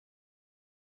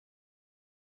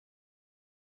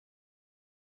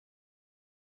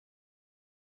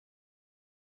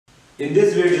In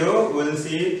this video, we will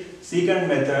see secant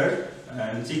method,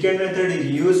 and secant method is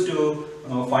used to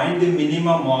find the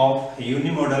minimum of a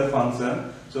unimodal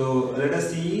function. So let us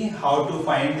see how to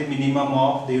find the minimum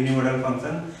of the unimodal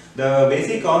function. The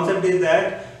basic concept is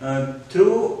that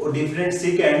through different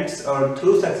secants or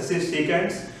through successive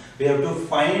secants, we have to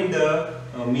find the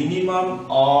minimum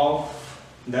of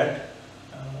that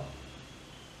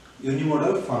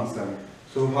unimodal function.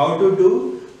 So how to do?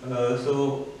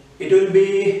 So it will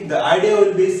be, the idea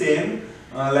will be same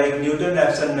like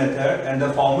Newton-Raphson method, and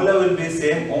the formula will be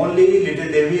same, only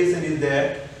little deviation is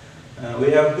that we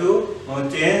have to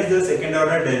change the second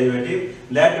order derivative,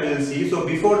 that we will see. So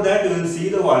before that, we will see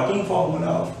the working formula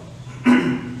of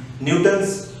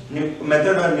Newton's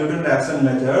method or Newton-Raphson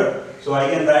method. So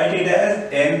I can write it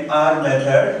as NR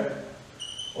method.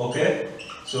 Okay.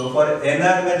 So for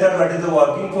NR method, what is the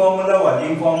working formula?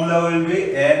 Working formula will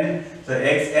be n. So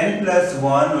xn plus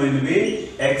 1 will be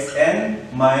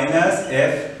xn minus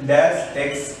f dash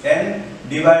xn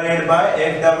divided by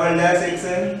f double dash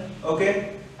xn.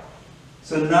 Okay.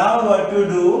 So now what to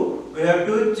do? We have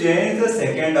to change the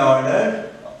second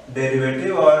order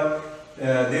derivative or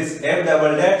this f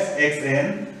double dash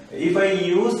xn. If I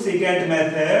use secant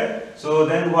method, so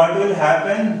then what will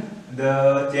happen?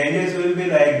 The changes will be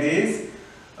like this.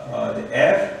 The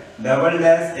f double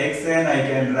dash xn, I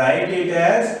can write it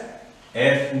as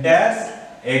f dash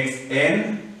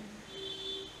xn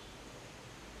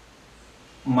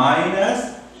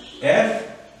minus f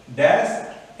dash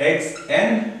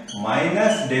xn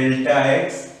minus delta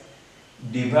x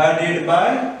divided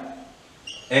by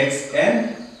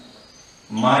xn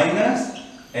minus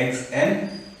xn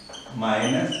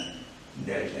minus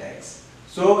delta x.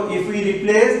 So if we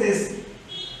replace this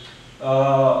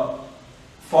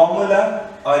formula,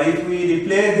 or if we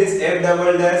replace this f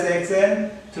double dash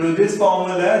xn through this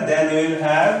formula, then we will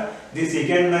have the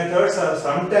secant method. So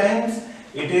sometimes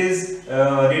it is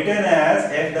written as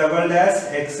f double dash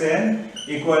xn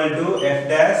equal to f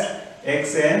dash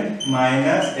xn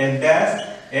minus f dash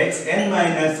xn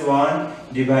minus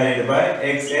 1 divided by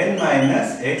xn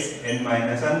minus xn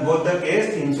minus 1. Both the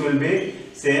case things will be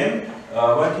same.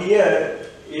 But here,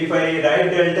 if I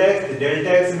write delta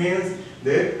x means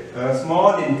the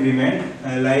small increment,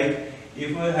 like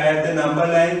if we have the number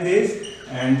like this,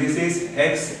 and this is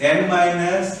xn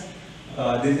minus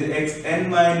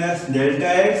delta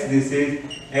x, this is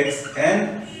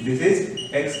xn, this is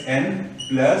xn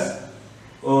plus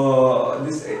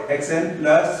this xn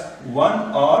plus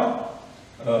 1, or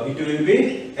it will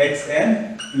be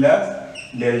xn plus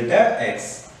delta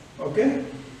x. Okay.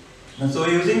 And so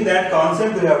using that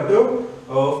concept, we have to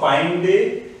find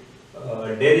the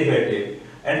derivative.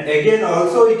 And again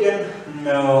also we can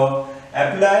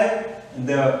apply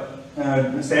the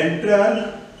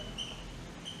central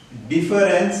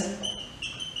difference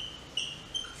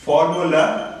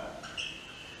formula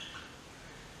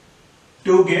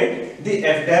to get the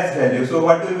f dash value. So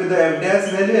what will be the f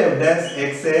dash value? F dash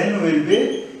xn will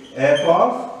be f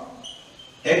of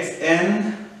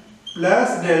xn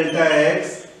plus delta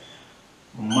x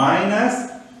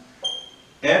minus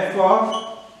f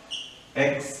of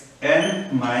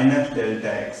xn minus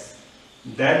delta x,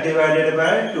 that divided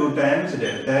by 2 times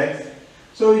delta x.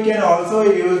 So we can also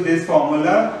use this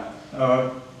formula,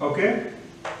 okay,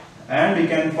 and we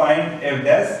can find f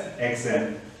dash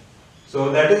xn.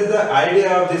 So that is the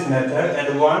idea of this method.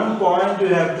 And one point you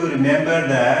have to remember,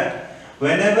 that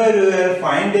whenever we are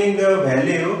finding the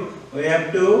value, we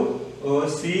have to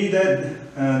see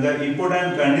that the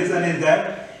important condition is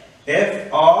that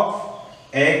f of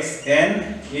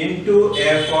xn into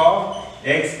f of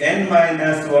xn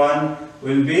minus 1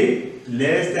 will be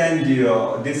less than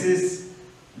 0. This is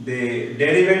the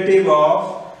derivative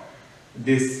of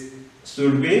this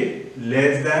should be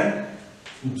less than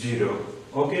 0.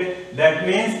 Okay, that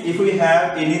means if we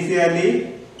have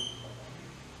initially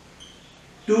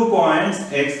 2 points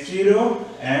x0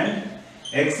 and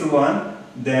x1,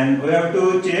 then we have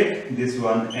to check this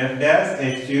one, f dash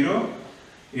x0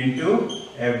 into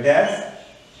f dash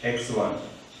x1,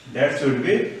 that should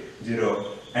be 0,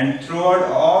 and throughout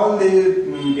all the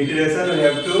iteration we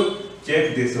have to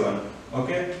check this one.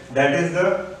 Okay, that is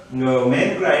the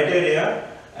main criteria,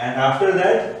 and after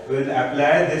that we will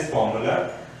apply this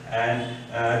formula,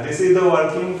 and this is the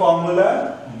working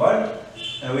formula, but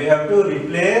we have to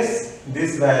replace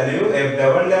this value f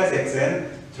double dash xn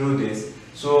through this.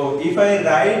 So if I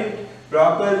write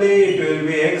properly, it will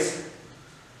be x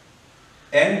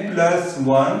n plus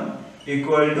 1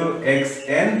 equal to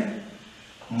xn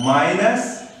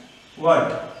minus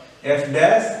what? F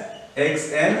dash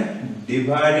xn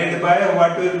divided by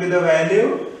what will be the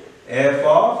value? F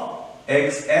of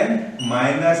xn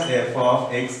minus f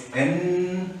of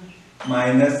xn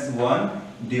minus 1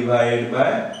 divided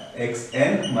by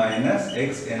xn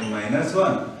minus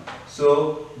 1.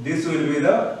 So this will be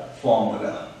the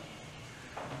formula.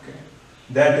 Okay.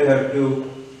 That you have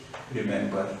to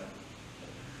remember.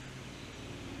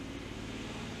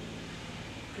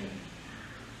 Okay.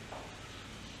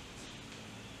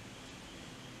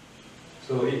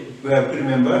 So we have to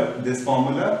remember this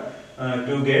formula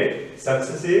to get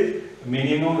successive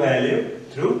minimum value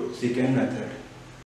through secant method.